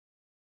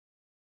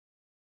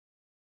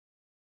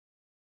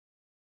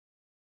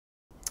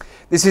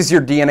This is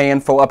your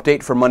DNAinfo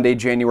update for Monday,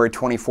 January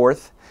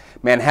 24th.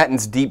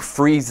 Manhattan's deep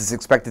freeze is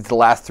expected to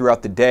last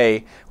throughout the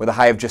day, with a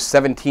high of just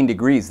 17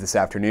 degrees this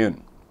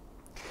afternoon.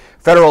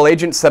 Federal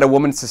agents said a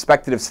woman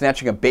suspected of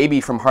snatching a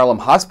baby from Harlem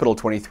Hospital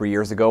 23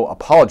 years ago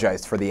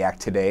apologized for the act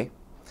today.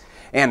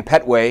 Ann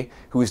Petway,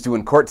 who is due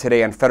in court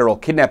today on federal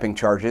kidnapping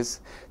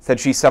charges, said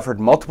she suffered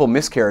multiple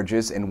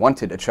miscarriages and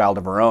wanted a child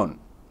of her own.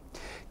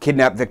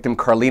 Kidnap victim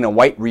Carlina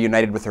White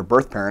reunited with her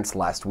birth parents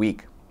last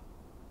week.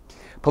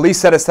 Police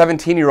said a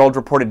 17-year-old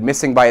reported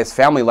missing by his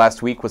family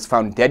last week was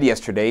found dead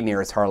yesterday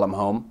near his Harlem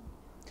home.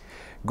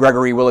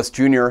 Gregory Willis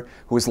Jr.,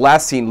 who was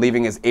last seen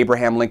leaving his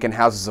Abraham Lincoln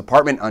House's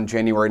apartment on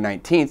January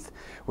 19th,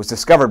 was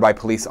discovered by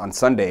police on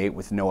Sunday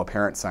with no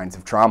apparent signs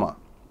of trauma.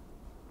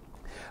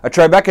 A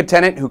Tribeca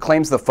tenant who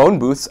claims the phone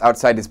booths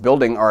outside his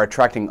building are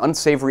attracting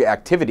unsavory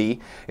activity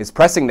is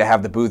pressing to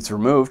have the booths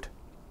removed.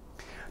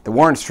 The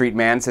Warren Street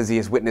man says he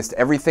has witnessed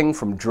everything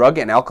from drug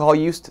and alcohol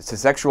use to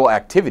sexual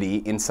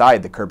activity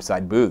inside the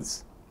curbside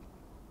booths.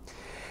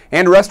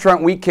 And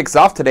Restaurant Week kicks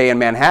off today in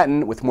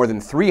Manhattan with more than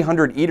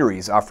 300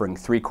 eateries offering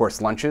three-course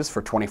lunches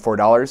for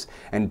 $24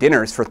 and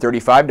dinners for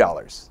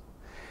 $35.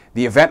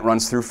 The event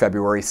runs through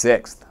February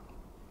 6th.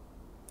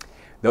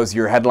 Those are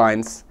your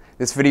headlines.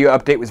 This video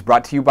update was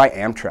brought to you by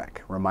Amtrak,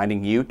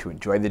 reminding you to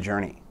enjoy the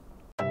journey.